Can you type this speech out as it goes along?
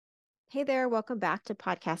Hey there, welcome back to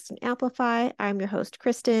Podcast and Amplify. I'm your host,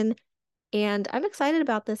 Kristen, and I'm excited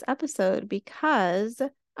about this episode because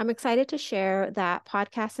I'm excited to share that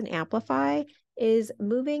Podcast and Amplify is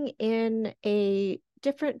moving in a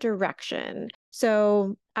different direction.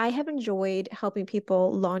 So I have enjoyed helping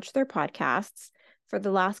people launch their podcasts for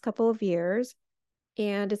the last couple of years,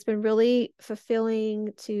 and it's been really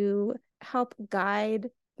fulfilling to help guide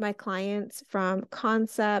my clients from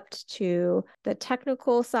concept to the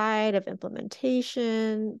technical side of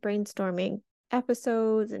implementation, brainstorming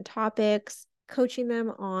episodes and topics, coaching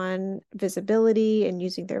them on visibility and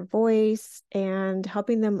using their voice, and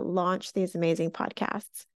helping them launch these amazing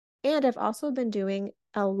podcasts. And I've also been doing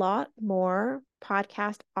a lot more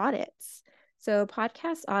podcast audits. So,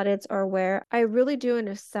 podcast audits are where I really do an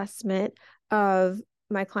assessment of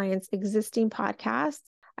my clients' existing podcasts.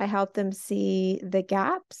 I help them see the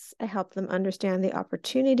gaps. I help them understand the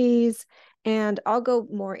opportunities, and I'll go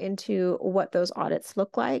more into what those audits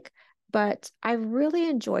look like. But I've really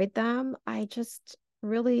enjoyed them. I just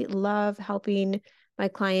really love helping my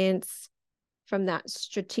clients from that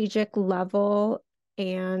strategic level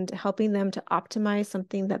and helping them to optimize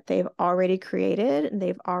something that they've already created and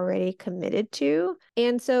they've already committed to.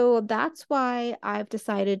 And so that's why I've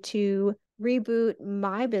decided to reboot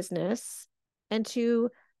my business and to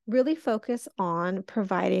really focus on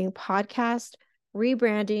providing podcast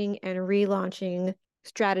rebranding and relaunching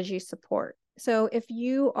strategy support. So if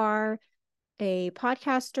you are a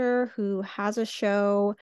podcaster who has a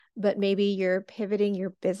show, but maybe you're pivoting your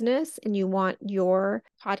business and you want your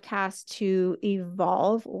podcast to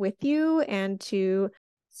evolve with you and to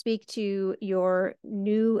speak to your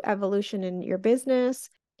new evolution in your business.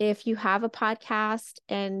 If you have a podcast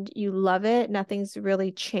and you love it, nothing's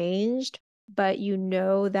really changed, but you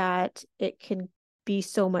know that it can be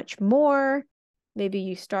so much more. Maybe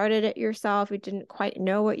you started it yourself, you didn't quite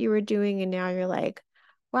know what you were doing, and now you're like,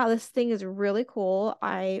 wow, this thing is really cool.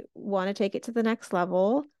 I want to take it to the next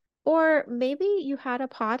level. Or maybe you had a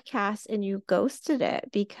podcast and you ghosted it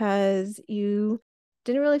because you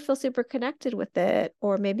didn't really feel super connected with it,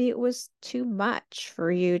 or maybe it was too much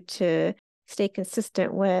for you to stay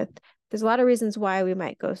consistent with. There's a lot of reasons why we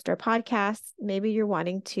might ghost our podcasts. Maybe you're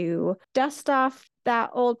wanting to dust off that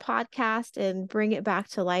old podcast and bring it back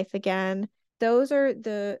to life again. Those are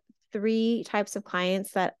the three types of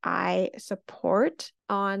clients that I support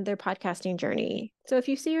on their podcasting journey. So if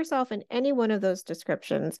you see yourself in any one of those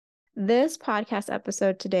descriptions, this podcast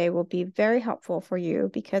episode today will be very helpful for you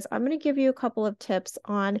because I'm going to give you a couple of tips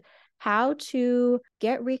on how to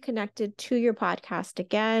get reconnected to your podcast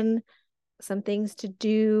again, some things to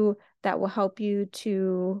do that will help you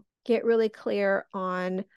to get really clear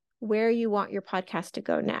on where you want your podcast to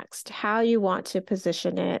go next, how you want to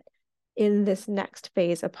position it in this next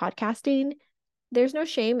phase of podcasting. There's no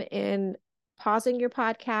shame in pausing your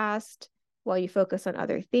podcast while you focus on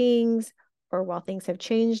other things or while things have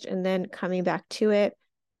changed and then coming back to it.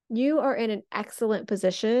 You are in an excellent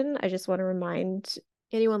position. I just want to remind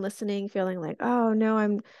anyone listening feeling like, oh no,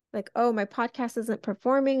 I'm like, oh, my podcast isn't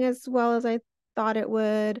performing as well as I thought it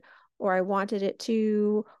would, or I wanted it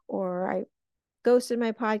to, or I ghosted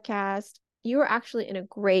my podcast. You are actually in a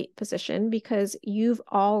great position because you've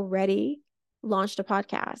already launched a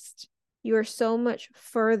podcast. You are so much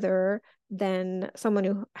further than someone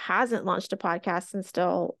who hasn't launched a podcast and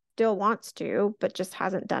still wants to, but just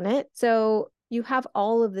hasn't done it. So you have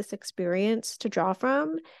all of this experience to draw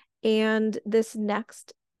from. And this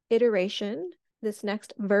next iteration, this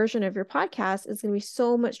next version of your podcast is going to be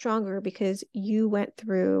so much stronger because you went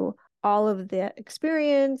through all of the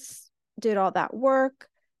experience, did all that work.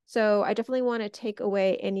 So I definitely want to take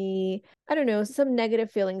away any, I don't know, some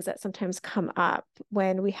negative feelings that sometimes come up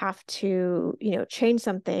when we have to, change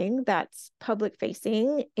something that's public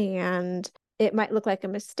facing, and it might look like a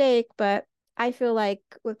mistake, but I feel like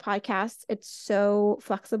with podcasts, it's so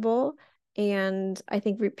flexible. And I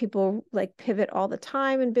think people like pivot all the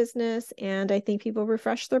time in business. And I think people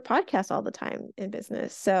refresh their podcasts all the time in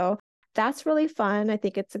business. So that's really fun. I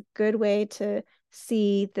think it's a good way to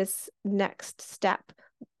see this next step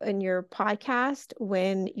in your podcast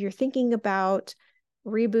when you're thinking about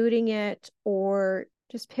rebooting it or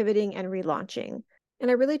just pivoting and relaunching. And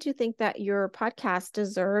I really do think that your podcast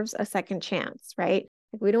deserves a second chance, right?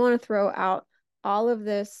 Like, we don't want to throw out all of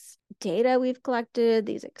this data we've collected,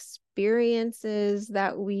 these experiences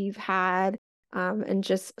that we've had, and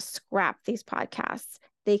just scrap these podcasts.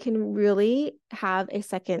 They can really have a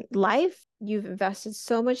second life. You've invested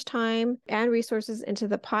so much time and resources into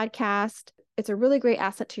the podcast. It's a really great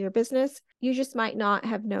asset to your business. You just might not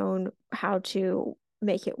have known how to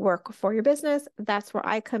make it work for your business. That's where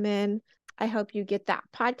I come in. I help you get that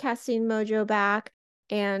podcasting mojo back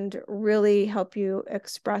and really help you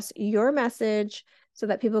express your message so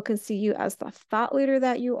that people can see you as the thought leader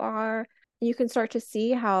that you are. You can start to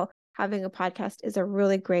see how having a podcast is a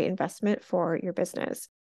really great investment for your business.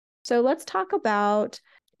 So let's talk about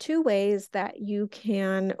 2 ways that you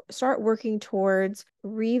can start working towards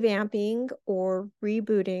revamping or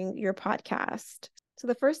rebooting your podcast. So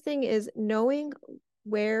the first thing is knowing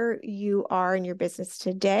where you are in your business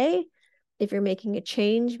today. If you're making a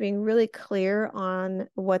change, being really clear on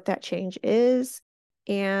what that change is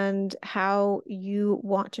and how you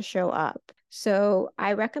want to show up. So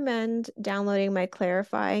I recommend downloading my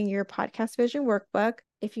Clarifying Your Podcast Vision workbook.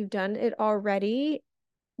 If you've done it already,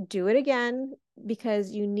 do it again because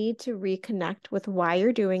you need to reconnect with why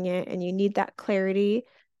you're doing it and you need that clarity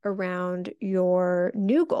around your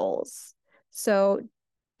new goals. So,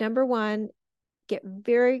 number 1, get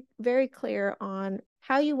very, very clear on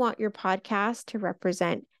how you want your podcast to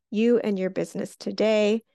represent you and your business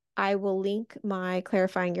today. I will link my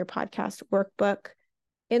Clarifying Your Podcast workbook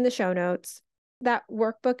in the show notes. That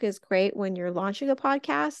workbook is great when you're launching a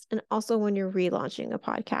podcast and also when you're relaunching a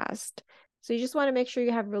podcast. So you just want to make sure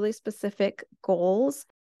you have really specific goals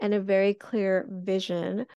and a very clear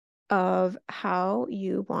vision of how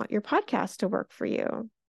you want your podcast to work for you.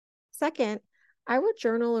 Second, I would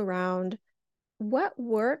journal around what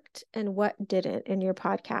worked and what didn't in your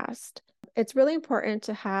podcast. It's really important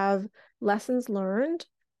to have lessons learned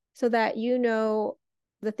so that you know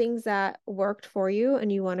the things that worked for you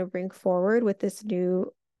and you want to bring forward with this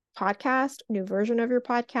new podcast, new version of your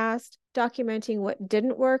podcast. Documenting what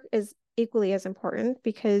didn't work is equally as important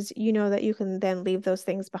because you know that you can then leave those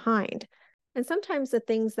things behind. And sometimes the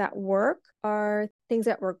things that work are things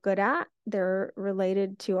that we're good at. They're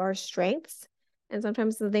related to our strengths. And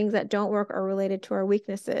sometimes the things that don't work are related to our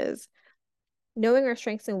weaknesses. Knowing our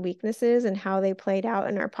strengths and weaknesses and how they played out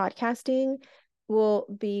in our podcasting will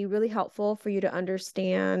be really helpful for you to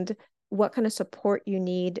understand what kind of support you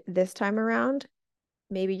need this time around.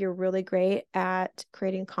 Maybe you're really great at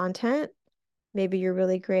creating content. Maybe you're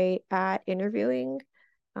really great at interviewing.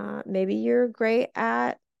 Maybe you're great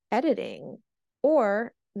at editing.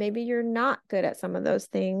 Or maybe you're not good at some of those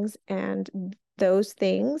things. And those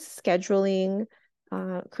things, scheduling,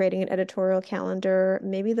 creating an editorial calendar,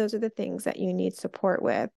 maybe those are the things that you need support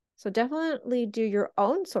with. So definitely do your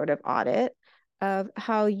own sort of audit of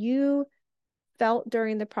how you felt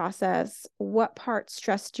during the process, what parts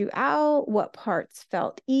stressed you out, what parts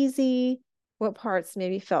felt easy, what parts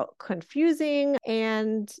maybe felt confusing,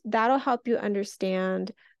 and that'll help you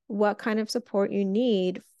understand what kind of support you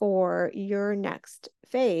need for your next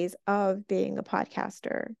phase of being a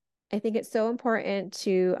podcaster. I think it's so important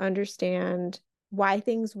to understand why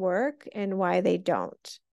things work and why they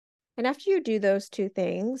don't. And after you do those 2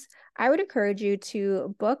 things, I would encourage you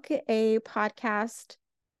to book a podcast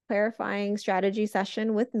clarifying strategy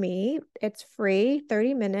session with me. It's free,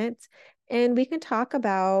 30 minutes, and we can talk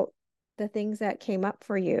about the things that came up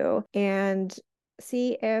for you and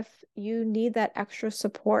see if you need that extra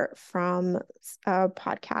support from a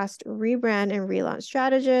podcast rebrand and relaunch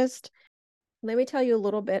strategist. Let me tell you a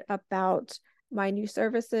little bit about my new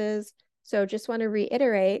services. So just want to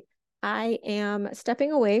reiterate, I am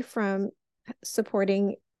stepping away from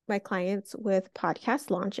supporting my clients with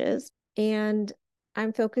podcast launches, and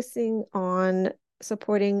I'm focusing on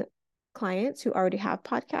supporting clients who already have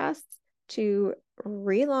podcasts to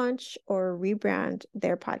relaunch or rebrand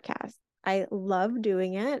their podcast. I love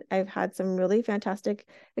doing it. I've had some really fantastic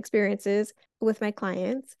experiences with my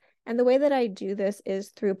clients. And the way that I do this is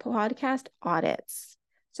through podcast audits.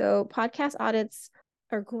 So podcast audits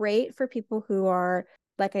are great for people who are,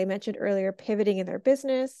 like I mentioned earlier, pivoting in their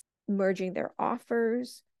business, merging their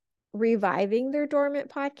offers, reviving their dormant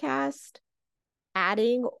podcast,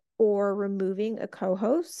 adding or removing a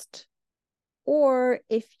co-host, or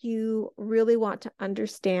if you really want to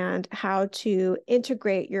understand how to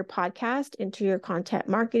integrate your podcast into your content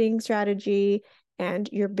marketing strategy and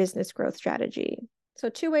your business growth strategy. So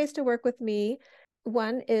 2 ways to work with me.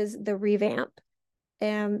 One is the revamp.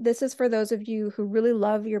 And this is for those of you who really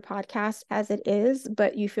love your podcast as it is,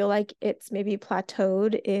 but you feel like it's maybe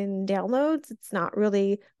plateaued in downloads. It's not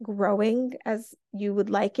really growing as you would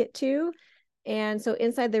like it to. And so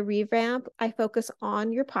inside the revamp, I focus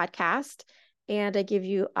on your podcast and I give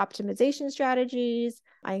you optimization strategies.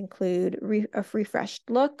 I include a refreshed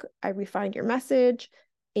look. I refine your message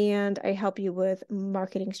and I help you with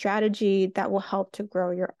marketing strategy that will help to grow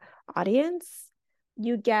your audience.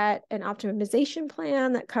 You get an optimization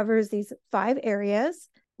plan that covers these 5 areas.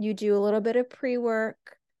 You do a little bit of pre-work.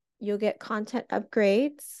 You'll get content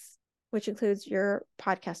upgrades. which includes your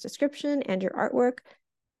podcast description and your artwork.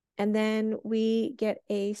 And then we get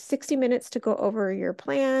a 60 minutes to go over your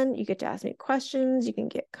plan. You get to ask me questions. You can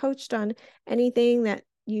get coached on anything that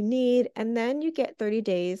you need. And then you get 30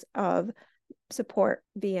 days of support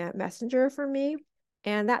via Messenger from me.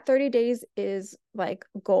 And that 30 days is like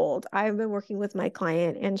gold. I've been working with my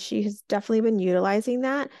client and she has definitely been utilizing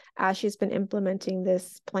that as she's been implementing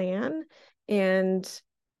this plan. And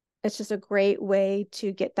it's just a great way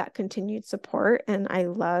to get that continued support. And I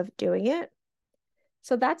love doing it.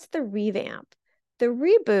 So that's the revamp. The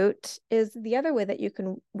reboot is the other way that you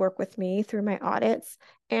can work with me through my audits.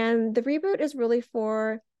 And the reboot is really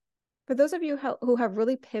for those of you who have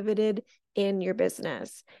really pivoted in your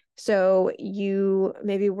business. So you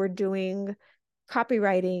maybe were doing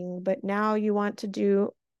copywriting, but now you want to do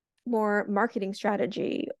more marketing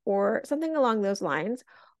strategy or something along those lines.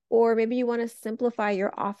 Or maybe you want to simplify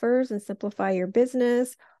your offers and simplify your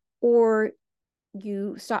business, or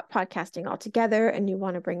you stop podcasting altogether and you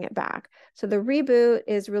want to bring it back. So the reboot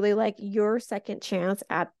is really like your second chance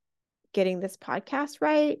at getting this podcast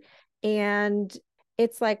right. And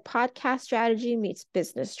it's like podcast strategy meets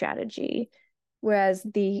business strategy. Whereas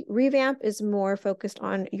the revamp is more focused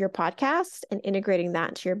on your podcast and integrating that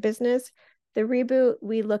into your business. The reboot,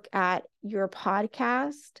 we look at your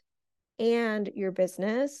podcast and your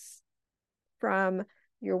business, from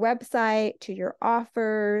your website to your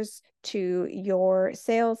offers to your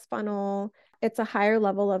sales funnel. It's a higher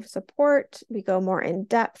level of support. We go more in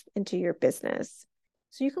depth into your business.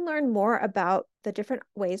 So you can learn more about the different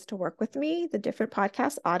ways to work with me, the different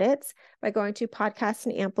podcast audits, by going to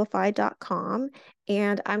podcastandamplify.com.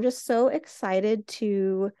 And I'm just so excited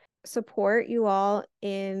to support you all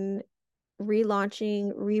in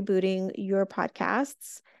relaunching, rebooting your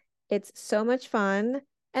podcasts. It's so much fun.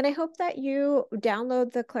 And I hope that you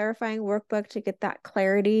download the clarifying workbook to get that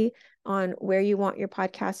clarity on where you want your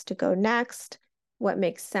podcast to go next, what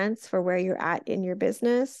makes sense for where you're at in your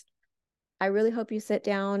business. I really hope you sit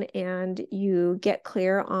down and you get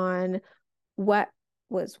clear on what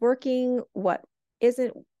was working, what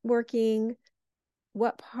isn't working,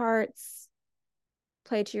 what parts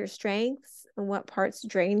play to your strengths and what parts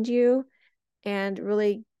drained you, and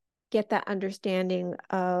really get that understanding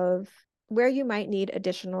of where you might need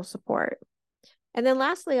additional support. And then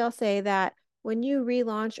lastly, I'll say that when you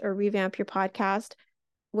relaunch or revamp your podcast,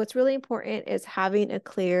 what's really important is having a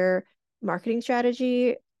clear marketing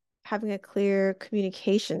strategy, having a clear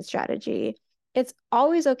communication strategy. It's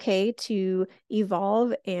always okay to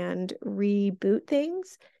evolve and reboot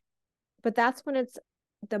things, but that's when it's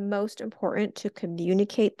the most important to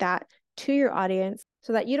communicate that to your audience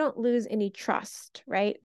so that you don't lose any trust,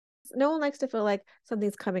 right? No one likes to feel like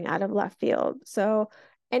something's coming out of left field. So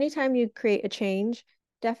anytime you create a change,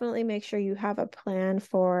 definitely make sure you have a plan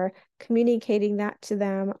for communicating that to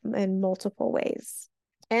them in multiple ways.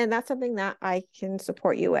 And that's something that I can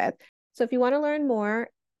support you with. So if you want to learn more,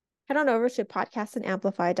 head on over to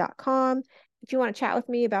podcastandamplify.com. If you want to chat with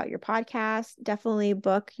me about your podcast, definitely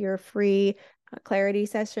book your free clarity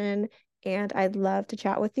session, and I'd love to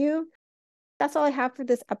chat with you. That's all I have for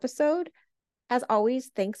this episode. As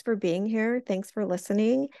always, thanks for being here. Thanks for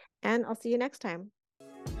listening, and I'll see you next time.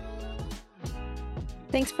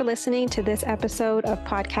 Thanks for listening to this episode of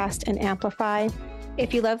Podcast and Amplify.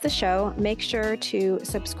 If you love the show, make sure to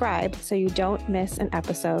subscribe so you don't miss an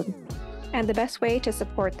episode. And the best way to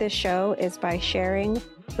support this show is by sharing,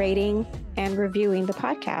 rating, and reviewing the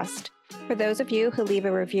podcast. For those of you who leave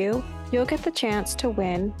a review, you'll get the chance to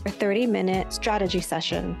win a 30-minute strategy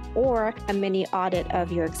session or a mini audit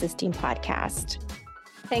of your existing podcast.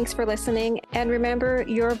 Thanks for listening, and remember,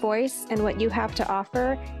 your voice and what you have to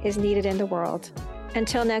offer is needed in the world.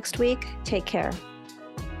 Until next week, take care.